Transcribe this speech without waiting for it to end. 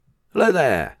Hello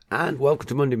there, and welcome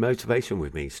to Monday Motivation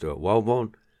with me, Stuart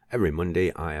Wellborn. Every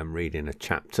Monday I am reading a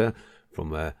chapter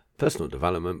from a personal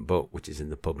development book which is in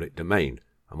the public domain.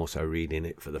 I'm also reading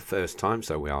it for the first time,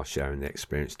 so we are sharing the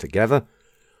experience together.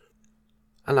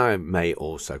 And I may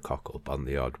also cock up on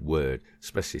the odd word,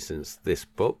 especially since this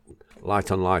book, Light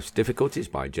on Life's Difficulties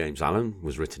by James Allen,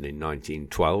 was written in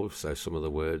 1912, so some of the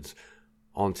words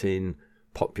aren't in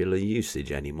popular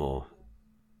usage anymore.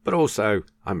 But also,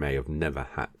 I may have never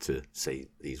had to say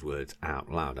these words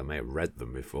out loud. I may have read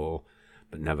them before,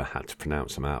 but never had to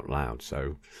pronounce them out loud.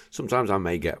 So sometimes I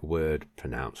may get a word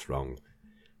pronounced wrong.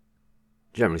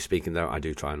 Generally speaking, though, I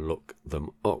do try and look them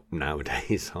up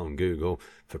nowadays on Google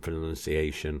for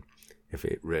pronunciation, if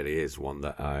it really is one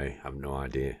that I have no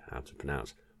idea how to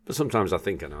pronounce. But sometimes I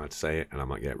think I know how to say it, and I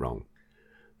might get it wrong.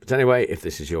 But anyway, if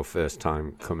this is your first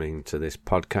time coming to this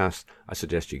podcast, I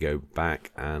suggest you go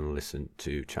back and listen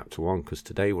to chapter 1, because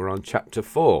today we're on chapter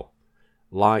 4,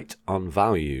 Light on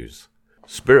Values,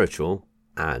 Spiritual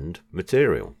and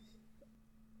Material.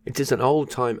 It is an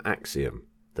old-time axiom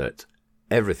that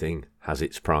everything has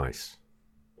its price.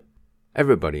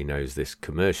 Everybody knows this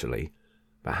commercially,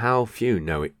 but how few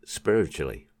know it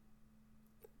spiritually.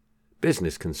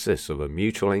 Business consists of a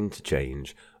mutual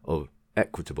interchange of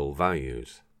equitable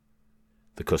values.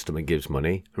 The customer gives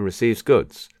money and receives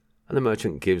goods, and the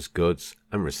merchant gives goods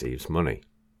and receives money.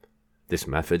 This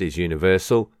method is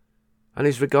universal and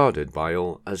is regarded by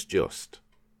all as just.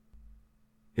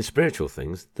 In spiritual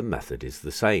things, the method is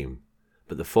the same,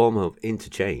 but the form of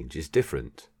interchange is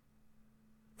different.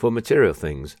 For material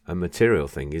things, a material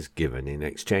thing is given in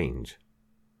exchange.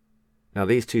 Now,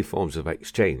 these two forms of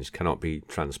exchange cannot be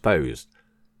transposed.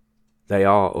 They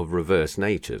are of reverse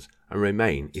natures and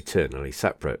remain eternally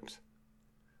separate.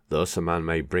 Thus, a man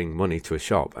may bring money to a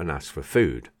shop and ask for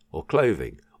food, or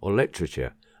clothing, or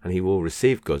literature, and he will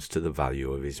receive goods to the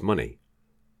value of his money.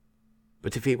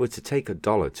 But if he were to take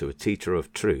 $1 to a teacher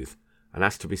of truth and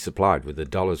ask to be supplied with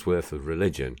 $1's worth of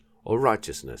religion, or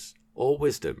righteousness, or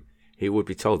wisdom, he would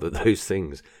be told that those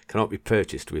things cannot be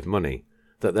purchased with money,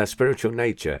 that their spiritual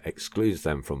nature excludes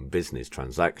them from business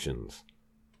transactions.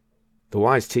 The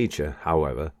wise teacher,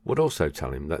 however, would also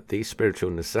tell him that these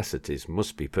spiritual necessities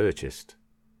must be purchased.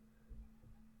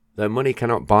 Though money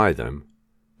cannot buy them,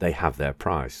 they have their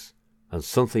price, and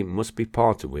something must be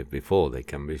parted with before they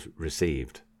can be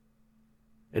received.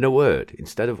 In a word,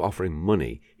 instead of offering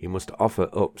money, he must offer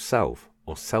up self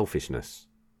or selfishness.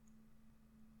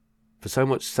 For so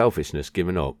much selfishness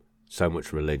given up, so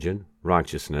much religion,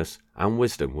 righteousness, and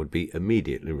wisdom would be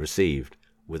immediately received,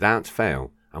 without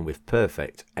fail and with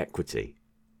perfect equity.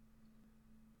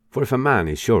 For if a man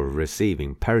is sure of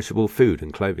receiving perishable food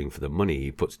and clothing for the money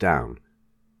he puts down,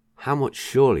 how much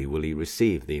surely will he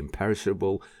receive the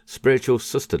imperishable spiritual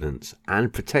sustenance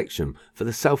and protection for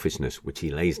the selfishness which he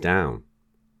lays down?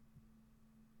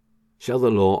 Shall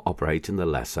the law operate in the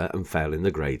lesser and fail in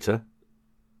the greater?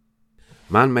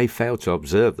 Man may fail to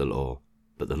observe the law,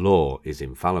 but the law is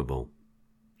infallible.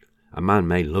 A man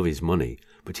may love his money,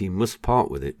 but he must part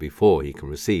with it before he can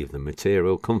receive the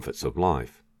material comforts of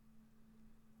life.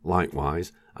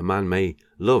 Likewise, a man may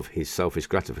love his selfish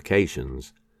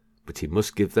gratifications, but he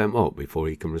must give them up before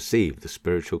he can receive the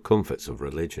spiritual comforts of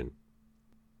religion.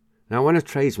 Now, when a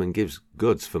tradesman gives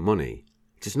goods for money,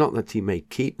 it is not that he may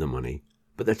keep the money,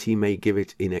 but that he may give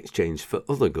it in exchange for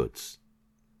other goods.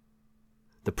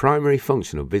 The primary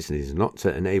function of business is not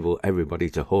to enable everybody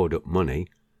to hoard up money,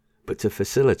 but to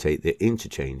facilitate the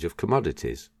interchange of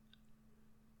commodities.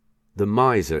 The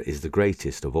miser is the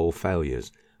greatest of all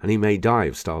failures, and he may die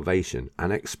of starvation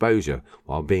and exposure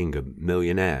while being a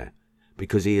millionaire,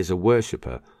 because he is a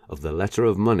worshipper of the letter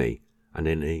of money and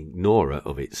an ignorer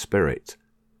of its spirit,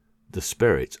 the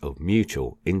spirit of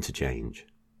mutual interchange.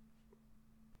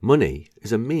 Money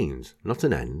is a means, not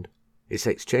an end. Its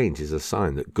exchange is a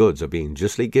sign that goods are being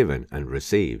justly given and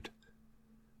received.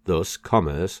 Thus,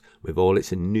 commerce, with all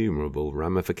its innumerable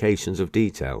ramifications of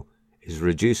detail, is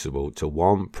reducible to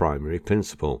one primary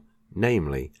principle,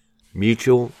 namely,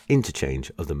 mutual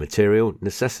interchange of the material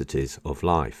necessities of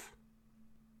life.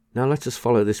 Now let us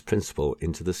follow this principle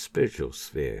into the spiritual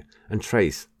sphere and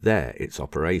trace there its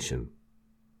operation.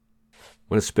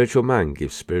 When a spiritual man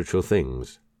gives spiritual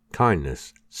things,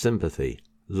 kindness, sympathy,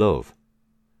 love,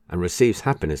 and receives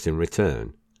happiness in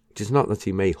return, it is not that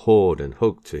he may hoard and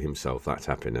hug to himself that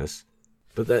happiness,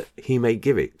 but that he may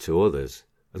give it to others,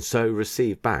 and so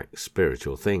receive back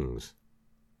spiritual things.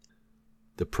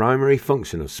 The primary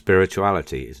function of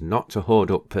spirituality is not to hoard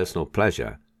up personal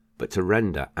pleasure, but to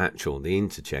render actual the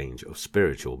interchange of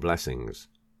spiritual blessings.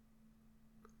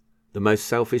 The most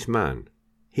selfish man,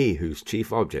 he whose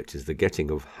chief object is the getting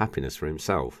of happiness for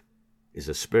himself, is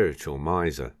a spiritual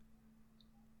miser.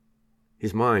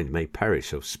 His mind may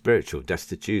perish of spiritual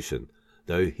destitution,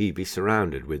 though he be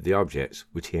surrounded with the objects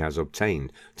which he has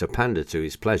obtained to pander to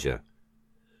his pleasure,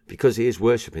 because he is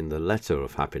worshipping the letter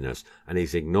of happiness and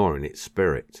is ignoring its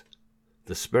spirit,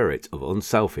 the spirit of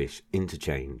unselfish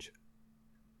interchange.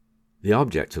 The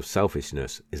object of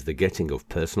selfishness is the getting of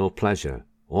personal pleasure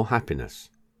or happiness.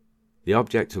 The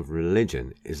object of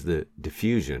religion is the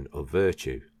diffusion of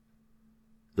virtue.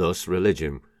 Thus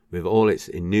religion, with all its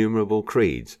innumerable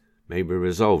creeds, may be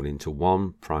resolved into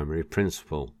one primary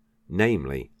principle,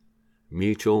 namely,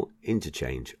 mutual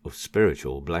interchange of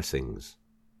spiritual blessings.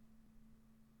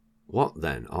 What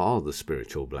then are the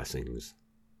spiritual blessings?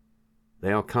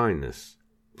 They are kindness,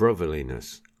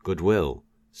 brotherliness, goodwill,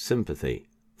 sympathy,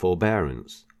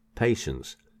 forbearance,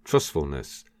 patience,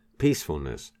 trustfulness,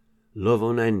 peacefulness, love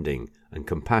unending, and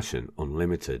compassion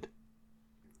unlimited.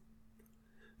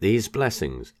 These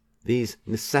blessings, these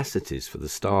necessities for the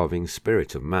starving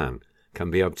spirit of man, can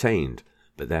be obtained,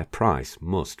 but their price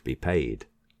must be paid.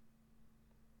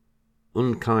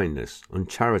 Unkindness,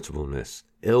 uncharitableness,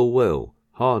 ill will,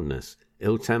 hardness,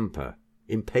 ill temper,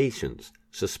 impatience,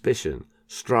 suspicion,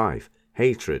 strife,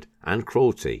 hatred, and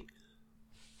cruelty,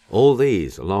 all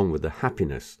these, along with the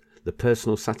happiness, the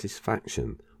personal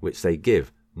satisfaction which they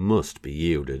give, must be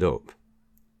yielded up.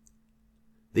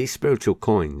 These spiritual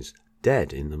coins,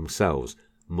 dead in themselves,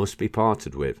 must be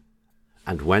parted with,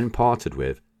 and when parted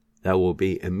with, there will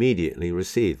be immediately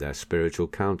receive their spiritual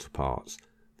counterparts,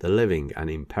 the living and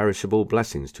imperishable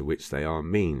blessings to which they are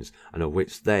means and of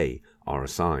which they are a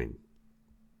sign.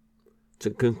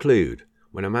 To conclude,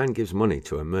 when a man gives money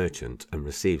to a merchant and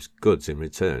receives goods in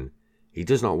return, he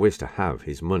does not wish to have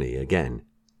his money again.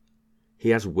 He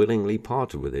has willingly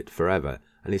parted with it forever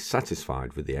and is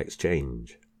satisfied with the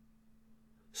exchange.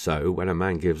 So, when a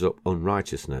man gives up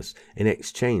unrighteousness in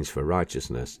exchange for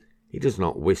righteousness, he does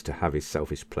not wish to have his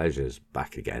selfish pleasures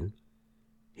back again.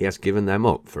 He has given them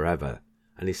up forever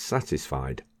and is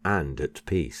satisfied and at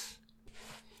peace.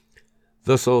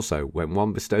 Thus also, when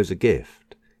one bestows a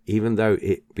gift, even though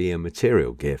it be a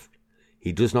material gift,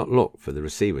 he does not look for the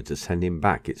receiver to send him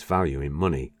back its value in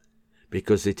money,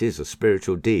 because it is a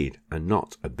spiritual deed and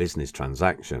not a business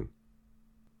transaction.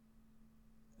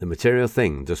 The material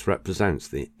thing thus represents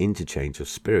the interchange of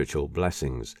spiritual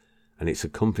blessings and its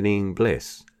accompanying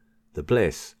bliss, the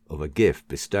bliss of a gift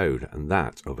bestowed and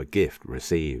that of a gift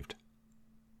received.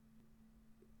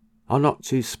 Are not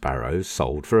 2 sparrows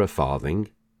sold for a farthing?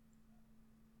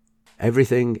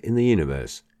 Everything in the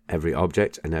universe, every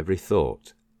object and every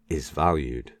thought, is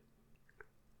valued.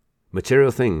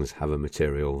 Material things have a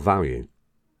material value.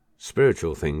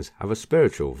 Spiritual things have a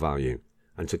spiritual value,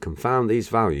 and to confound these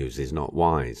values is not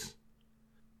wise.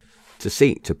 To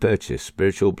seek to purchase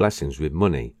spiritual blessings with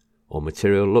money, or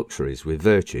material luxuries with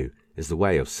virtue, is the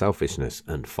way of selfishness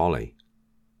and folly.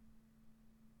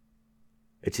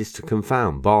 It is to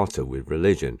confound barter with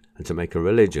religion, and to make a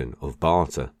religion of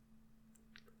barter.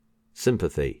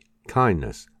 Sympathy,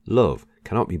 kindness, love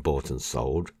cannot be bought and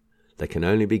sold. They can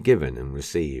only be given and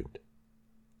received.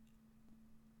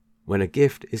 When a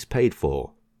gift is paid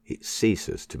for, it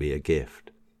ceases to be a gift.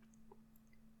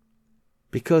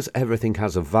 Because everything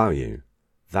has a value,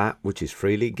 that which is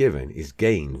freely given is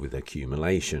gained with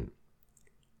accumulation.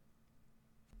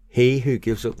 He who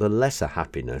gives up the lesser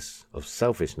happiness of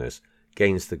selfishness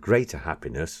gains the greater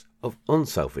happiness of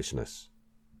unselfishness.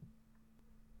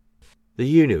 The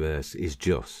universe is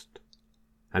just,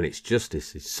 and its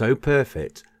justice is so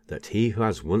perfect that he who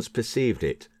has once perceived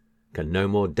it can no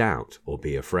more doubt or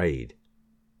be afraid.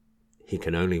 He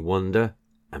can only wonder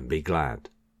and be glad.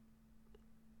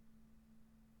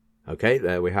 Okay,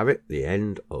 there we have it, the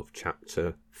end of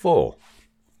chapter 4.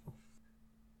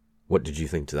 What did you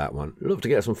think to that one? Love to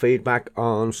get some feedback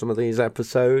on some of these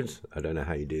episodes. I don't know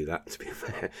how you do that, to be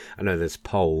fair. I know there's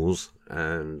polls,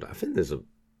 and I think there's a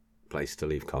place to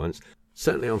leave comments.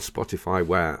 Certainly on Spotify,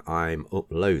 where I'm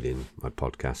uploading my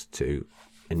podcast to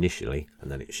initially,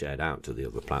 and then it's shared out to the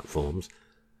other platforms.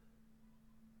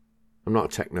 I'm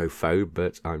not a technophobe,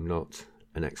 but I'm not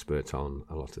an expert on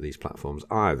a lot of these platforms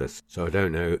either. So I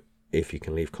don't know if you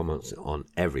can leave comments on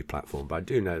every platform, but I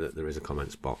do know that there is a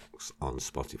comments box on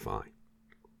Spotify.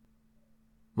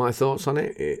 My thoughts on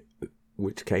it,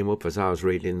 which came up as I was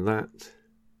reading that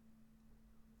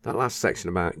last section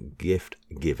about gift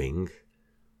giving,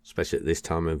 especially at this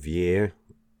time of year,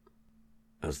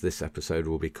 as this episode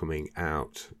will be coming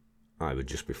out either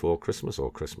just before Christmas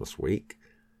or Christmas week,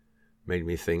 made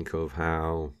me think of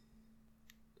how,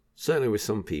 certainly with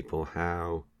some people,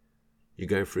 how you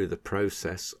go through the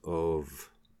process of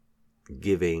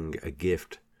giving a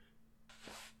gift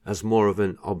as more of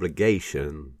an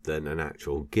obligation than an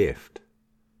actual gift.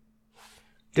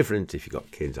 Different if you've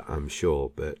got kids, I'm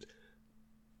sure, but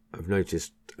I've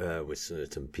noticed with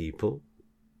certain people,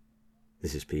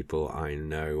 this is people I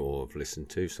know or have listened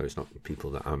to, so it's not the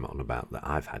people that I'm on about that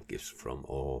I've had gifts from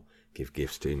or give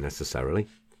gifts to necessarily,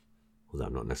 although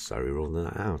I'm not necessarily ruling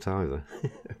that out either.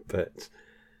 But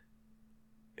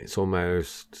it's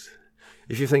almost,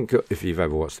 if you've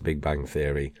ever watched The Big Bang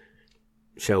Theory,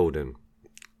 Sheldon,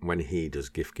 when he does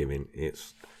gift giving,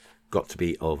 it's got to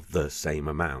be of the same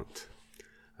amount,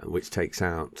 which takes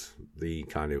out the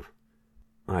kind of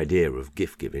idea of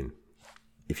gift giving.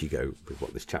 If you go with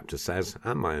what this chapter says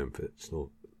and my own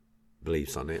personal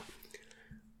beliefs on it,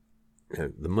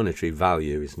 the monetary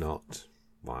value is not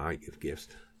why I give gifts.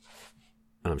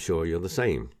 And I'm sure you're the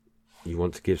same. You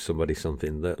want to give somebody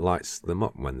something that lights them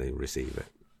up when they receive it.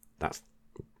 That's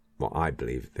what I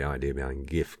believe the idea behind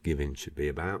gift giving should be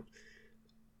about.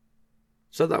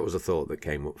 So that was a thought that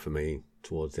came up for me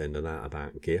towards the end of that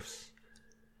about gifts.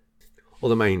 Well,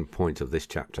 the main point of this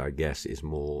chapter, I guess, is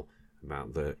more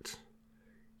about that.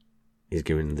 He's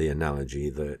given the analogy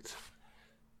that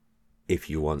if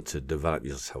you want to develop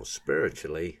yourself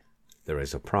spiritually, there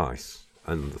is a price,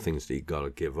 and the things that you've got to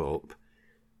give up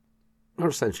are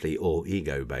essentially all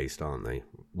ego-based, aren't they?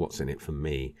 What's in it for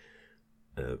me?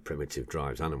 Primitive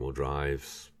drives, animal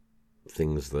drives,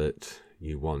 things that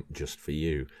you want just for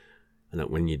you. And that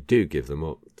when you do give them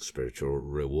up, the spiritual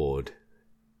reward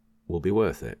will be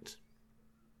worth it.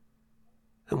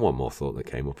 And one more thought that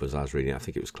came up as I was reading, I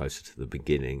think it was closer to the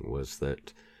beginning, was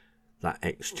that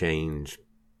exchange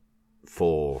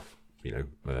for,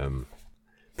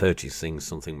 purchasing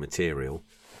something material,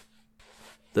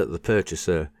 that the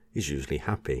purchaser is usually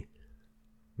happy.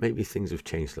 Maybe things have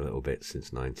changed a little bit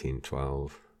since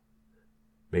 1912.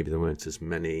 Maybe there weren't as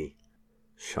many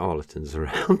charlatans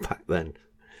around back then.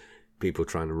 People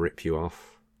trying to rip you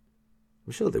off.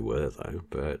 I'm sure there were, though,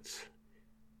 but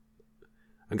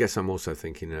I guess I'm also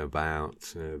thinking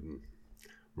about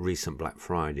recent Black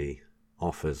Friday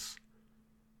offers.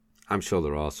 I'm sure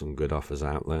there are some good offers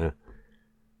out there.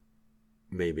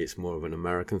 Maybe it's more of an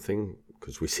American thing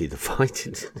because we see the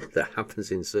fighting that happens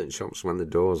in certain shops when the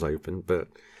doors open. But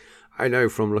I know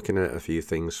from looking at a few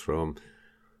things from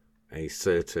a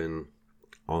certain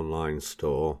online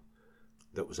store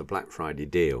that was a Black Friday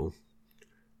deal.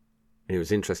 And it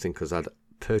was interesting because I'd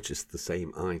purchased the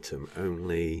same item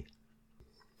only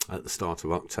at the start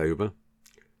of October.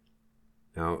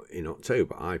 Now, in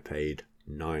October, I paid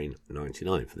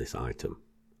 $9.99 for this item.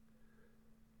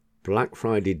 Black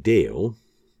Friday deal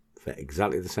for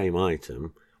exactly the same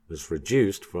item was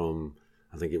reduced from,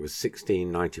 I think it was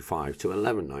 $16.95 to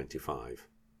 $11.95.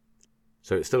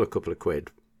 So it's still a couple of quid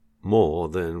more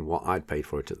than what I'd paid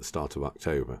for it at the start of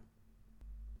October.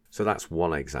 So that's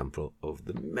one example of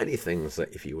the many things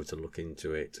that if you were to look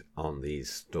into it on these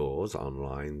stores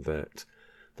online, that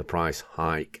the price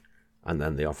hike and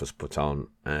then the offer's put on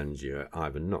and you're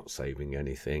either not saving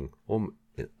anything or,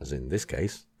 as in this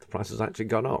case, the price has actually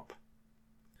gone up.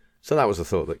 So that was a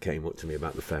thought that came up to me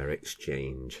about the fair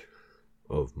exchange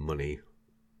of money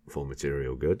for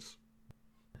material goods.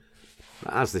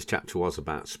 As this chapter was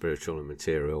about spiritual and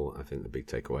material, I think the big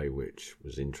takeaway, which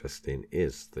was interesting,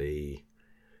 is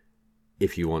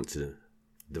if you want to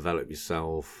develop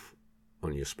yourself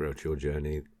on your spiritual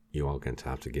journey, you are going to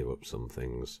have to give up some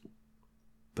things.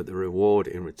 But the reward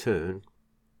in return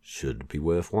should be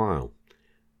worthwhile.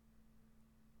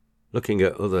 Looking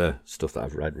at other stuff that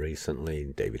I've read recently,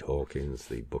 David Hawkins,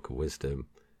 the Book of Wisdom,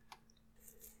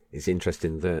 it's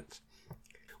interesting that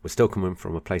we're still coming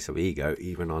from a place of ego,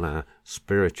 even on our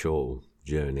spiritual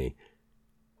journey.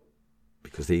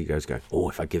 Because the ego's going,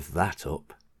 if I give that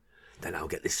up, then I'll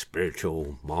get this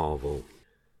spiritual marvel,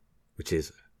 which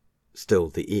is still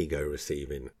the ego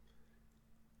receiving.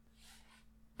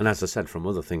 And as I said, from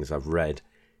other things I've read,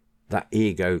 that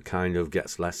ego kind of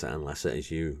gets lesser and lesser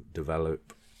as you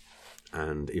develop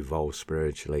and evolve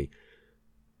spiritually.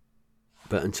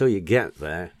 But until you get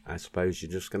there, I suppose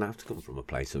you're just going to have to come from a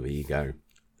place of ego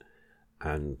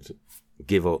and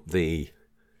give up the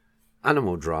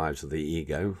animal drives of the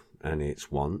ego and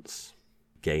its wants.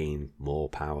 Gain more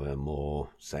power, more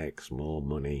sex, more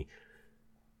money.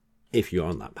 If you're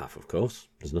on that path, of course.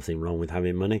 There's nothing wrong with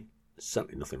having money. There's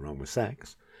certainly nothing wrong with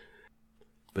sex.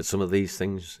 But some of these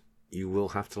things you will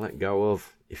have to let go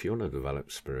of if you want to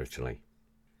develop spiritually.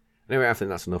 Anyway, I think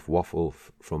that's enough waffle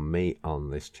from me on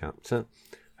this chapter.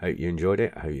 Hope you enjoyed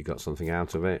it. I hope you got something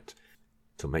out of it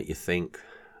to make you think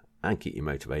and keep you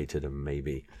motivated and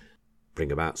maybe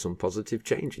bring about some positive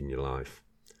change in your life.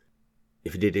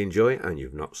 If you did enjoy it and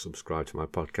you've not subscribed to my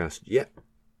podcast yet,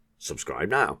 subscribe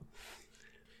now.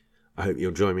 I hope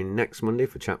you'll join me next Monday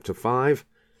for Chapter 5.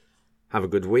 Have a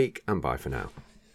good week, and bye for now.